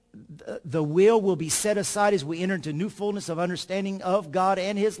day, the will be set aside as we enter into new fullness of understanding of God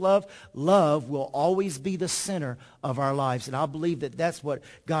and his love. Love will always be the center of our lives. And I believe that that's what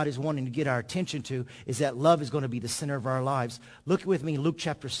God is wanting to get our attention to, is that love is going to be the center of our lives. Look with me, Luke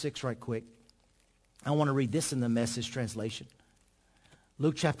chapter 6 right quick. I want to read this in the Message translation.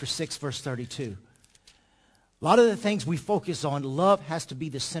 Luke chapter 6, verse 32. A lot of the things we focus on, love has to be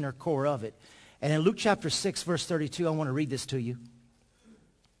the center core of it. And in Luke chapter 6, verse 32, I want to read this to you.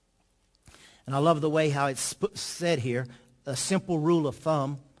 And I love the way how it's said here, a simple rule of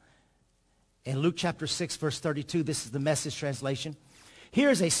thumb. In Luke chapter 6, verse 32, this is the Message translation.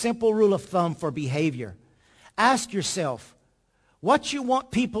 Here's a simple rule of thumb for behavior. Ask yourself what you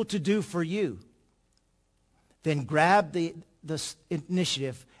want people to do for you. Then grab the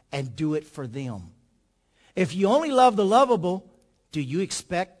initiative and do it for them. If you only love the lovable, do you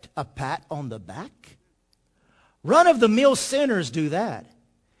expect a pat on the back? Run-of-the-mill sinners do that.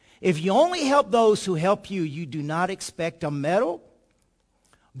 If you only help those who help you, you do not expect a medal.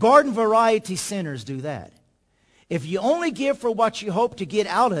 Garden variety sinners do that. If you only give for what you hope to get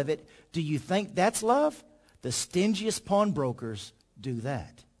out of it, do you think that's love? The stingiest pawnbrokers do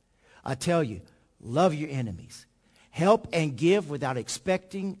that. I tell you, love your enemies. Help and give without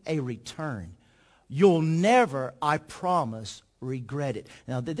expecting a return. You'll never, I promise, regret it.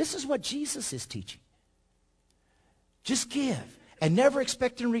 Now, this is what Jesus is teaching. Just give and never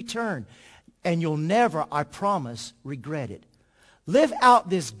expect in return. And you'll never, I promise, regret it. Live out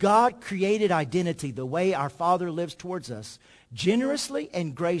this God-created identity the way our Father lives towards us, generously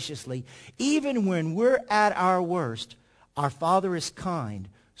and graciously. Even when we're at our worst, our Father is kind,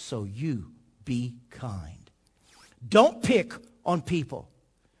 so you be kind. Don't pick on people.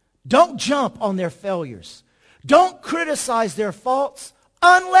 Don't jump on their failures. Don't criticize their faults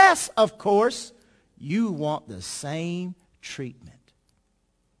unless, of course, you want the same treatment.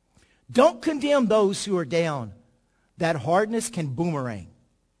 Don't condemn those who are down. That hardness can boomerang.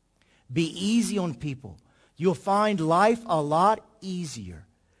 Be easy on people. You'll find life a lot easier.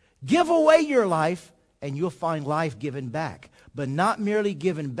 Give away your life and you'll find life given back. But not merely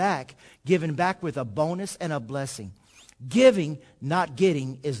given back with a bonus and a blessing. Giving, not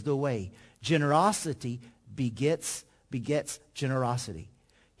getting, is the way. Generosity begets generosity.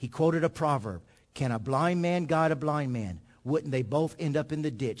 He quoted a proverb. Can a blind man guide a blind man? Wouldn't they both end up in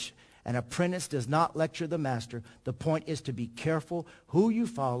the ditch? An apprentice does not lecture the master. The point is to be careful who you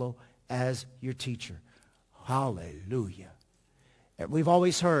follow as your teacher. Hallelujah. We've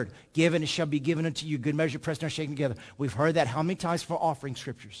always heard, given it shall be given unto you, good measure, pressed down, shaken together. We've heard that how many times for offering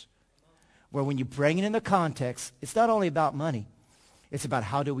scriptures? Where when you bring it in the context, it's not only about money. It's about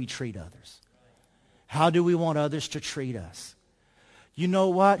how do we treat others. How do we want others to treat us? You know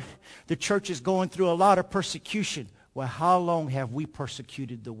what? The church is going through a lot of persecution. Well, how long have we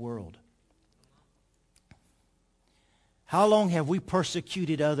persecuted the world? How long have we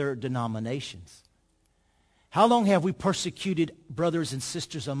persecuted other denominations? How long have we persecuted brothers and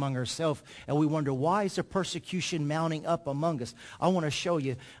sisters among ourselves? And we wonder, why is the persecution mounting up among us? I want to show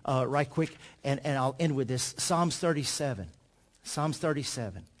you right quick, and I'll end with this. Psalms 37. Psalms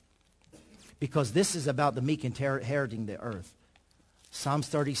 37. Because this is about the meek inheriting the earth. Psalms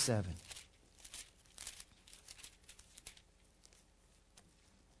 37.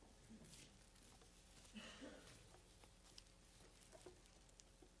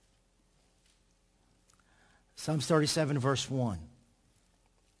 Psalms 37, verse 1.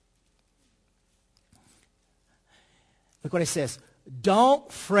 Look what it says.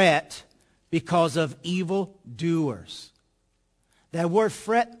 Don't fret because of evil doers. That word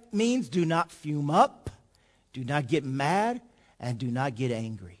fret means do not fume up, do not get mad, and do not get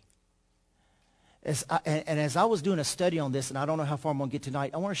angry. As I was doing a study on this, and I don't know how far I'm going to get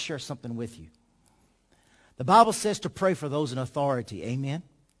tonight, I want to share something with you. The Bible says to pray for those in authority. Amen?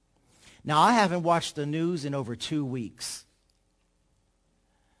 Now, I haven't watched the news in over 2 weeks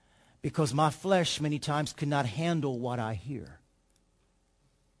because my flesh many times could not handle what I hear.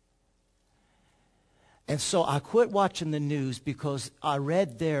 And so I quit watching the news because I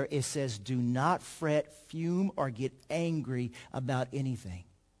read there it says, do not fret, fume, or get angry about anything.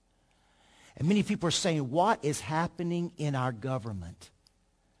 And many people are saying, what is happening in our government?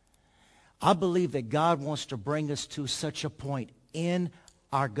 I believe that God wants to bring us to such a point in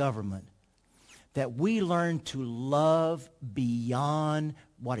our government that we learn to love beyond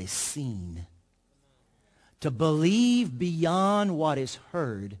what is seen, to believe beyond what is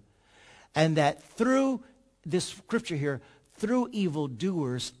heard, and that through this scripture here, through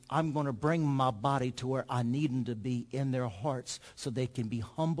evildoers, I'm going to bring my body to where I need them to be in their hearts so they can be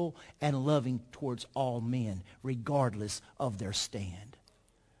humble and loving towards all men, regardless of their stand.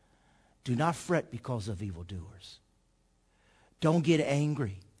 Do not fret because of evildoers. Don't get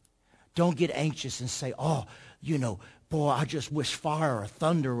angry. Don't get anxious and say, oh, you know, boy, I just wish fire or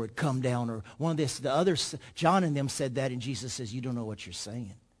thunder would come down or one of this. The others, John and them said that, and Jesus says, you don't know what you're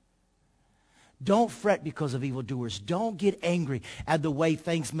saying. Don't fret because of evildoers. Don't get angry at the way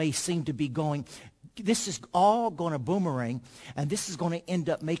things may seem to be going. This is all going to boomerang, and this is going to end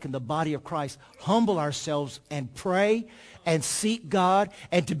up making the body of Christ humble ourselves and pray and seek God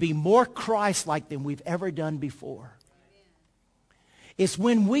and to be more Christ-like than we've ever done before. It's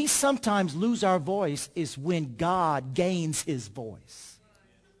when we sometimes lose our voice is when God gains his voice.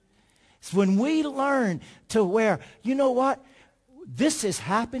 It's when we learn to where, you know what? This is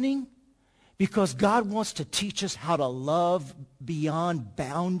happening because God wants to teach us how to love beyond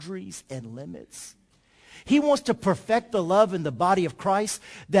boundaries and limits. He wants to perfect the love in the body of Christ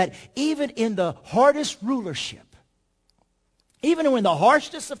that even in the hardest rulership, even in the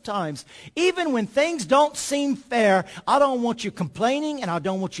harshest of times, even when things don't seem fair, I don't want you complaining, and I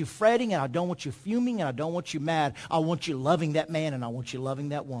don't want you fretting, and I don't want you fuming, and I don't want you mad. I want you loving that man, and I want you loving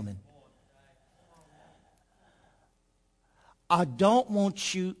that woman. I don't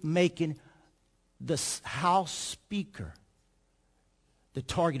want you making the house speaker the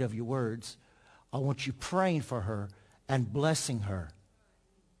target of your words. I want you praying for her and blessing her.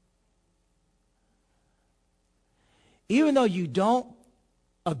 Even though you don't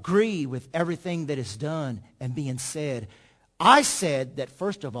agree with everything that is done and being said, I said that,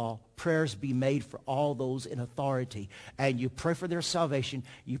 first of all, prayers be made for all those in authority. And you pray for their salvation,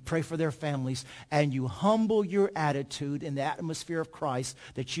 you pray for their families, and you humble your attitude in the atmosphere of Christ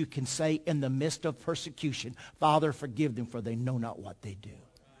that you can say in the midst of persecution, Father, forgive them, for they know not what they do.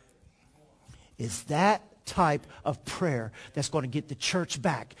 Is that type of prayer that's going to get the church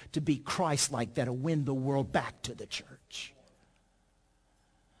back to be Christ-like, that'll win the world back to the church.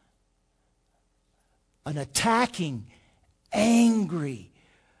 An attacking, angry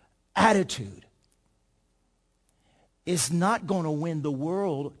attitude is not going to win the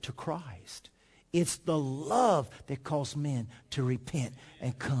world to Christ. It's the love that calls men to repent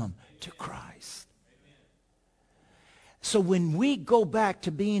and come to Christ. So when we go back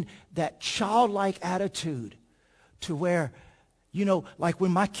to being that childlike attitude to where You know, like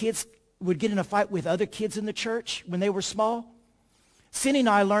when my kids would get in a fight with other kids in the church when they were small, Cindy and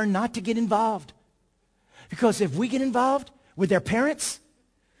I learned not to get involved. Because if we get involved with their parents,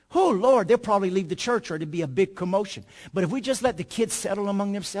 oh, Lord, they'll probably leave the church or it'd be a big commotion. But if we just let the kids settle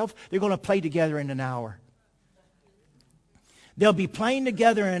among themselves, they're going to play together in an hour. They'll be playing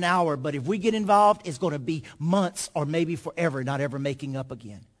together in an hour, but if we get involved, it's going to be months or maybe forever, not ever making up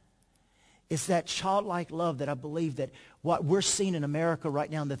again. It's that childlike love that I believe that what we're seeing in America right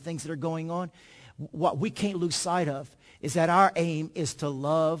now and the things that are going on, what we can't lose sight of is that our aim is to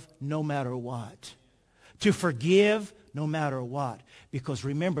love no matter what, to forgive no matter what. Because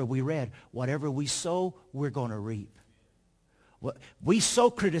remember, we read, whatever we sow, we're going to reap. We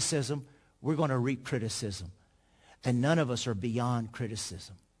sow criticism, we're going to reap criticism. And none of us are beyond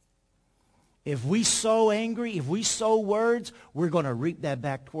criticism. If we sow angry, if we sow words, we're going to reap that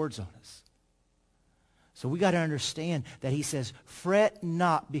back towards on us. So we got to understand that he says, fret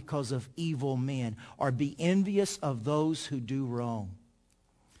not because of evil men, or be envious of those who do wrong.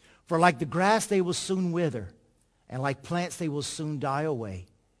 For like the grass they will soon wither, and like plants they will soon die away.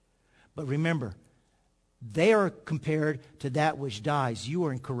 But remember, they are compared to that which dies. You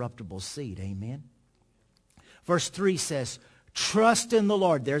are incorruptible seed. Amen. Verse 3 says, trust in the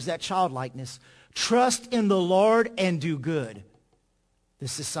Lord. There's that childlikeness. Trust in the Lord and do good.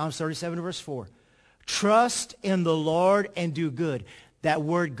 This is Psalms 37 verse 4. Trust in the Lord and do good. That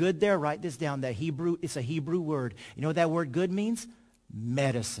word good there, write this down. That Hebrew, it's a Hebrew word. You know what that word good means?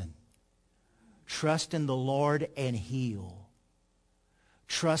 Medicine. Trust in the Lord and heal.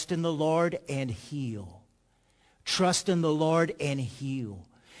 Trust in the Lord and heal. Trust in the Lord and heal.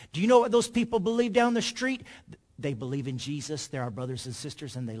 Do you know what those people believe down the street? They believe in Jesus. They're our brothers and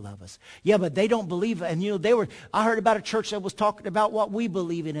sisters, and they love us. Yeah, but they don't believe. And you know, I heard about a church that was talking about what we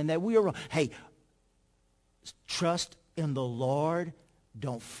believe in, and that we are wrong. Hey, trust in the Lord.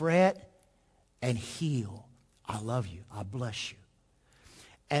 Don't fret, and heal. I love you. I bless you.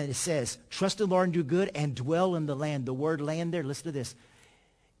 And it says, trust in the Lord and do good, and dwell in the land. The word land there, listen to this.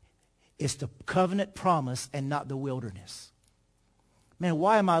 It's the covenant promise and not the wilderness. Man,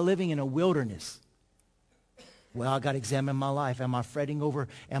 why am I living in a wilderness? Well, I got to examine my life. Am I fretting over?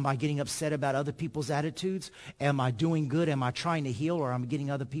 Am I getting upset about other people's attitudes? Am I doing good? Am I trying to heal, or am I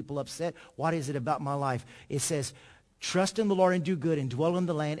getting other people upset? What is it about my life? It says, trust in the Lord and do good, and dwell in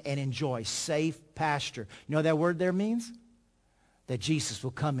the land and enjoy safe pasture. You know what that word there means? That Jesus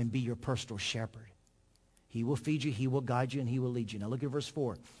will come and be your personal shepherd. He will feed you, he will guide you, and he will lead you. Now look at verse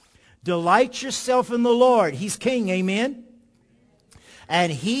 4. Delight yourself in the Lord. He's king, amen? And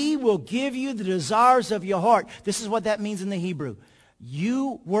he will give you the desires of your heart. This is what that means in the Hebrew.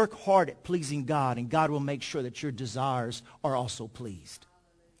 You work hard at pleasing God, and God will make sure that your desires are also pleased.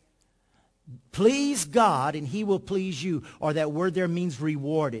 Please God, and he will please you. Or that word there means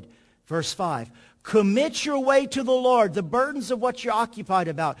rewarded. Verse 5. Commit your way to the Lord. The burdens of what you're occupied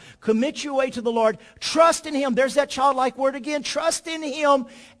about. Commit your way to the Lord. Trust in him. There's that childlike word again. Trust in him,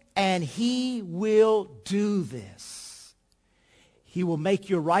 and he will do this. He will make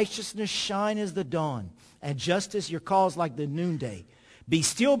your righteousness shine as the dawn, and justice your cause like the noonday. Be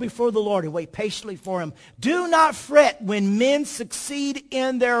still before the Lord and wait patiently for him. Do not fret when men succeed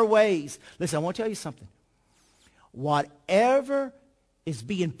in their ways. Listen, I want to tell you something. Whatever is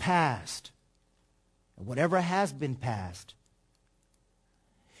being passed, whatever has been passed,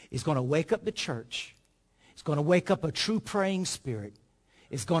 is going to wake up the church. It's going to wake up a true praying spirit.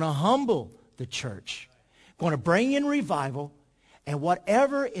 It's going to humble the church. Going to bring in revival. And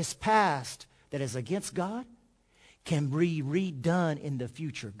whatever is past that is against God can be redone in the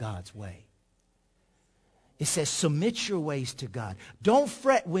future God's way. It says, submit your ways to God. Don't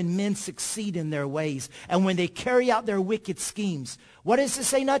fret when men succeed in their ways and when they carry out their wicked schemes. What does it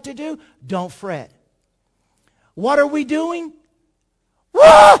say not to do? Don't fret. What are we doing?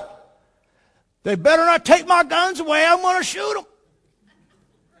 Whoa! They better not take my guns away. I'm going to shoot them.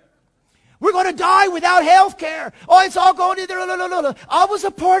 We're going to die without health care. Oh, it's all going to there. I was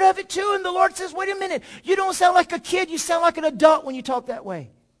a part of it too. And the Lord says, wait a minute. You don't sound like a kid. You sound like an adult when you talk that way.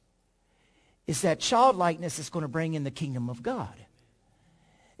 It's that childlikeness that's going to bring in the kingdom of God.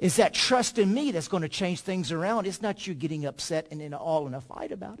 It's that trust in me that's going to change things around. It's not you getting upset and in a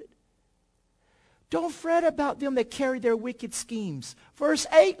fight about it. Don't fret about them that carry their wicked schemes. Verse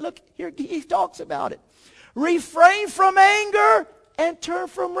 8, look, here he talks about it. Refrain from anger and turn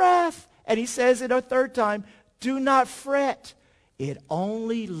from wrath. And he says it a third time, do not fret. It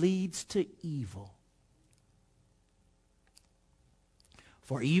only leads to evil.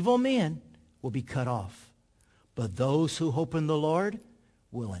 For evil men will be cut off, but those who hope in the Lord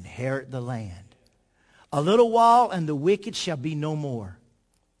will inherit the land. A little while and the wicked shall be no more.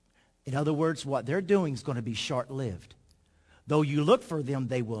 In other words, what they're doing is going to be short-lived. Though you look for them,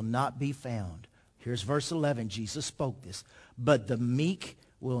 they will not be found. Here's verse 11. Jesus spoke this. But the meek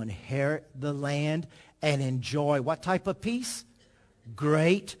will inherit the land and enjoy what type of peace?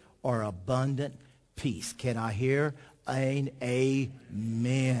 Great or abundant peace. Can I hear an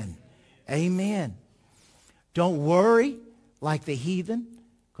amen? Amen. Don't worry like the heathen,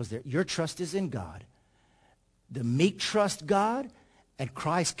 because your trust is in God. The meek trust God, and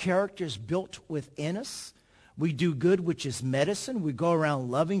Christ's character is built within us. We do good, which is medicine. We go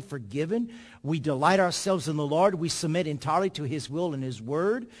around loving, forgiving. We delight ourselves in the Lord. We submit entirely to his will and his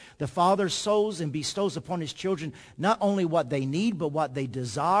word. The Father sows and bestows upon his children not only what they need, but what they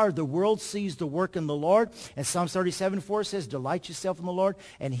desire. The world sees the work in the Lord. And Psalm 37:4 says, delight yourself in the Lord,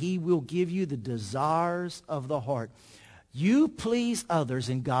 and he will give you the desires of the heart. You please others,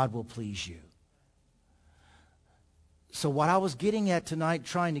 and God will please you. So what I was getting at tonight,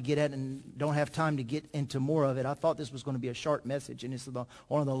 trying to get at, and don't have time to get into more of it, I thought this was going to be a short message, and it's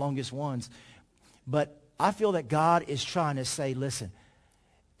one of the longest ones. But I feel that God is trying to say, listen,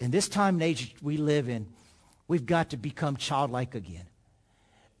 in this time and age we live in, we've got to become childlike again.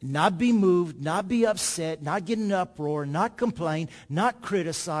 Not be moved, not be upset, not get in an uproar, not complain, not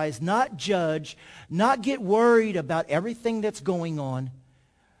criticize, not judge, not get worried about everything that's going on.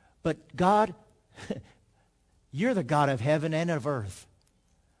 But God... You're the God of heaven and of earth.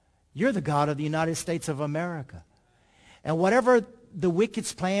 You're the God of the United States of America. And whatever the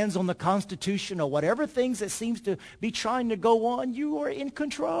wicked's plans on the Constitution or whatever things that seems to be trying to go on, you are in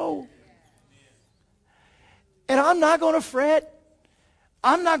control. And I'm not going to fret.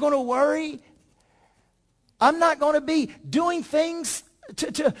 I'm not going to worry. I'm not going to be doing things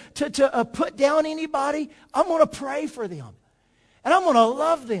to put down anybody. I'm going to pray for them. And I'm going to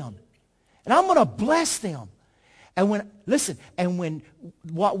love them. And I'm going to bless them. And when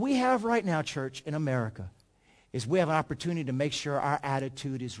what we have right now, church, in America, is we have an opportunity to make sure our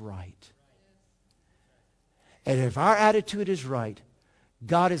attitude is right. And if our attitude is right,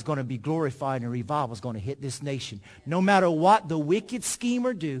 God is going to be glorified and revival is going to hit this nation. No matter what the wicked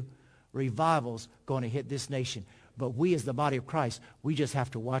schemer do, revival's going to hit this nation. But we as the body of Christ, we just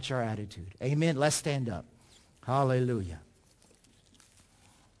have to watch our attitude. Amen. Let's stand up. Hallelujah.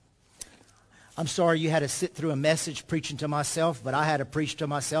 I'm sorry you had to sit through a message preaching to myself, but I had to preach to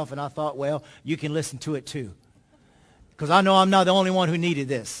myself, and I thought, well, you can listen to it too. Because I know I'm not the only one who needed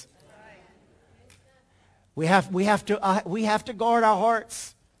this. We have to guard our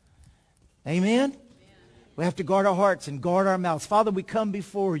hearts. Amen? We have to guard our hearts and guard our mouths. Father, we come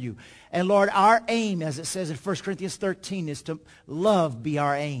before you. And Lord, our aim, as it says in 1 Corinthians 13, is to love be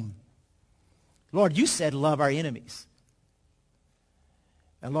our aim. Lord, you said love our enemies.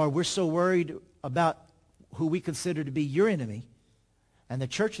 And Lord, we're so worried about who we consider to be your enemy and the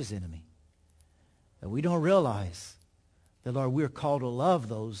church's enemy that we don't realize that, Lord, we're called to love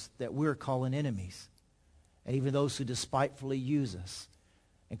those that we're calling enemies, and even those who despitefully use us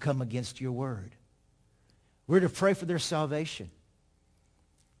and come against your word. We're to pray for their salvation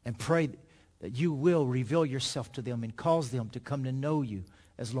and pray that you will reveal yourself to them and cause them to come to know you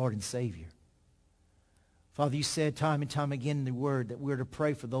as Lord and Savior. Father, you said time and time again in the word that we're to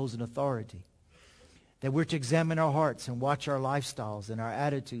pray for those in authority, that we're to examine our hearts and watch our lifestyles and our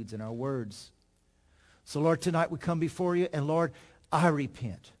attitudes and our words. So, Lord, tonight we come before you, and Lord, I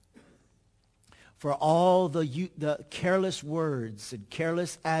repent for all the careless words and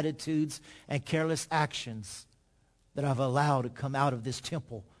careless attitudes and careless actions that I've allowed to come out of this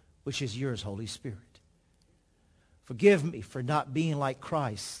temple, which is yours, Holy Spirit. Forgive me for not being like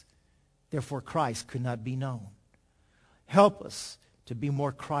Christ. Therefore, Christ could not be known. Help us to be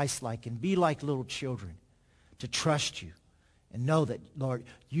more Christ-like and be like little children, to trust you and know that, Lord,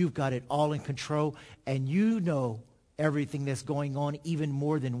 you've got it all in control, and you know everything that's going on even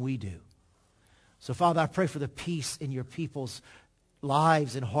more than we do. So, Father, I pray for the peace in your people's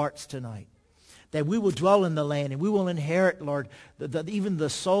lives and hearts tonight, that we will dwell in the land and we will inherit, Lord, even the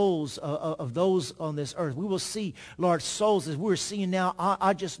souls of those on this earth. We will see, Lord, souls as we're seeing now.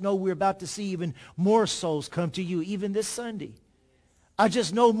 I just know we're about to see even more souls come to you, even this Sunday. I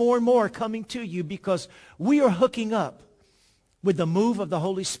just know more and more coming to you because we are hooking up with the move of the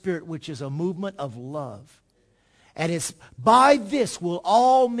Holy Spirit, which is a movement of love. And it's by this will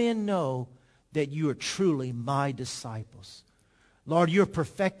all men know that you are truly my disciples. Lord, you're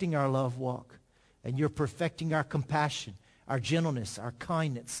perfecting our love walk. And you're perfecting our compassion, our gentleness, our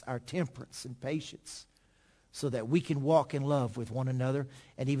kindness, our temperance and patience, so that we can walk in love with one another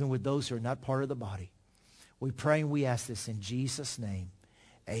and even with those who are not part of the body. We pray and we ask this in Jesus' name.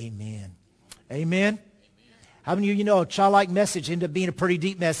 Amen. Amen. How many of you know a childlike message ended up being a pretty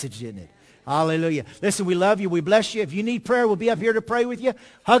deep message, didn't it? Hallelujah. Listen, we love you. We bless you. If you need prayer, we'll be up here to pray with you.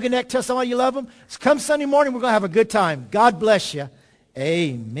 Hug a neck, tell somebody you love them. Come Sunday morning, we're going to have a good time. God bless you.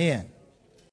 Amen.